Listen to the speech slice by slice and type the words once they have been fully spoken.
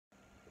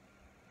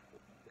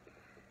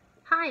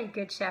Hi,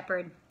 Good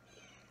Shepherd.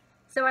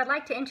 So I'd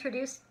like to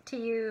introduce to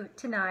you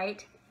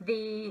tonight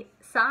the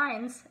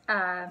signs,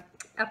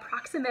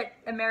 approximate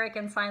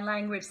American Sign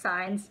Language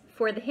signs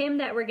for the hymn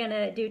that we're going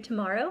to do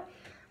tomorrow,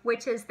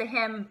 which is the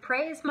hymn,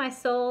 Praise My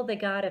Soul, the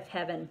God of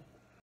Heaven.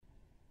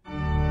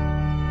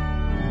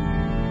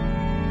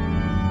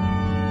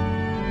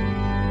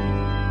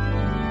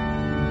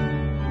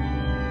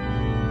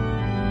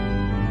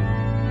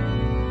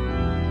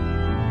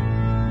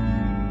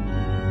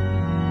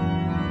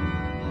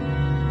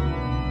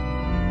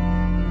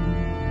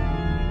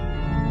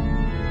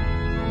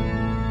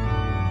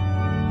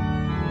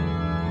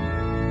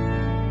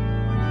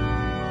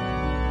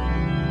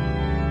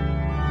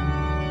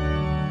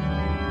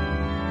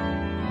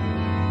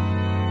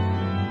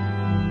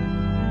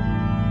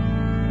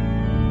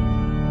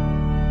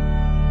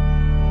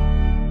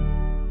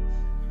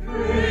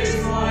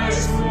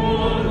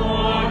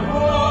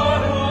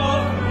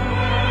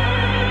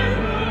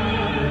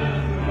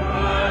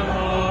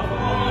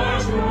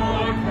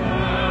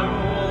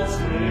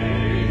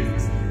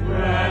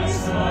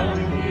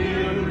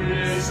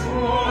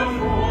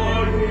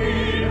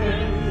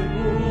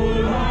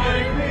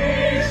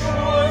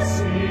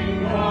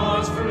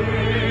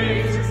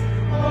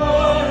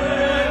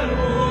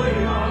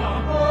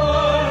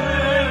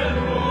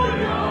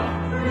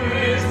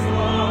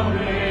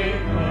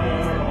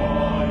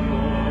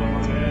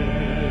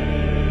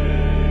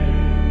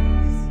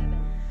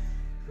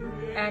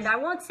 And I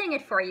won't sing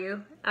it for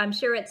you. I'm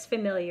sure it's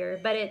familiar,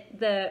 but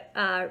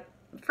the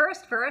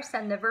first verse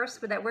and the verse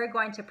that we're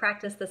going to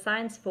practice the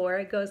signs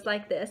for goes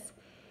like this.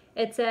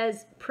 It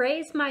says,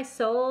 "Praise my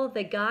soul,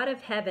 the God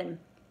of heaven.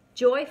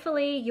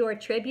 Joyfully your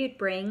tribute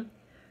bring.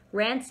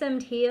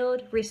 Ransomed,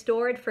 healed,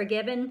 restored,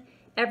 forgiven.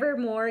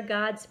 Evermore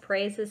God's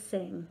praises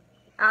sing.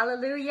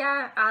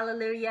 Alleluia,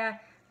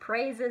 alleluia,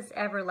 praises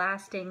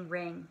everlasting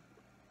ring."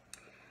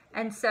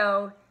 And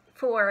so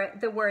for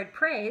the word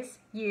praise,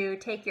 you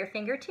take your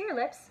finger to your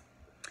lips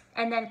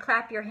and then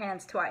clap your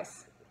hands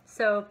twice.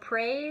 So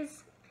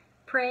praise,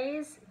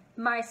 praise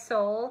my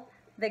soul,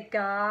 the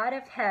God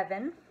of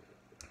heaven.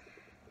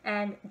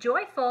 And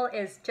joyful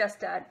is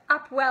just an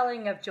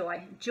upwelling of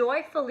joy.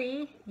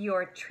 Joyfully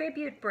your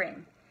tribute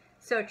bring.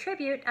 So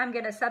tribute, I'm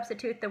going to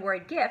substitute the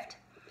word gift.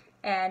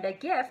 And a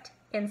gift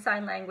in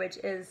sign language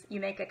is you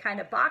make a kind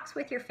of box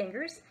with your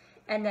fingers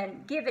and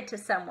then give it to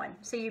someone.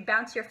 So you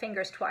bounce your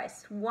fingers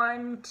twice.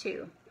 1,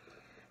 2.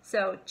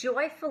 So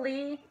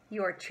joyfully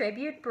your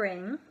tribute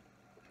bring.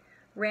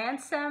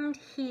 Ransomed,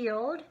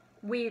 healed.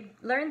 We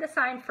learned the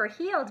sign for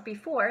healed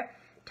before.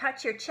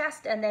 Touch your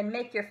chest and then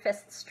make your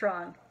fists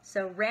strong.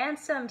 So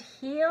ransomed,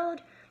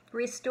 healed,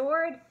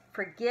 restored,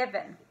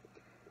 forgiven.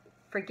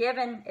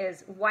 Forgiven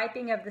is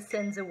wiping of the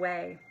sins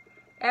away.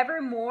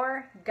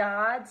 Evermore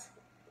God's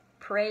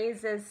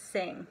praises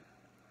sing.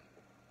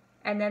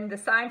 And then the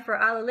sign for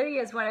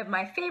Alleluia is one of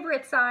my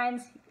favorite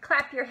signs.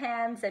 Clap your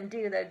hands and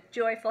do the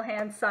joyful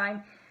hand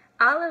sign.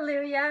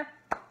 Alleluia,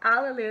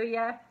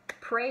 alleluia,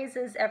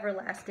 praises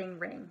everlasting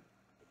ring.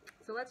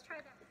 So let's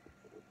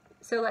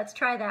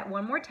try that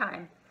one more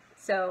time.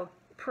 So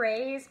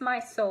praise my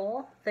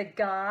soul, the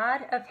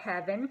God of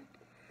heaven.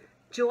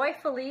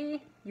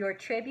 Joyfully your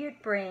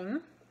tribute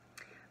bring.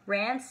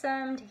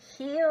 Ransomed,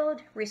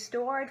 healed,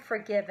 restored,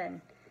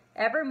 forgiven.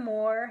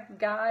 Evermore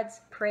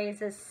God's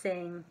praises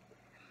sing.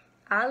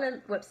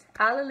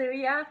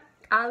 Alleluia,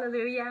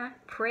 alleluia,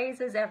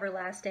 praises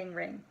everlasting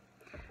ring.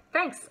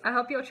 Thanks. I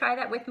hope you'll try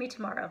that with me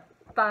tomorrow.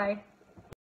 Bye.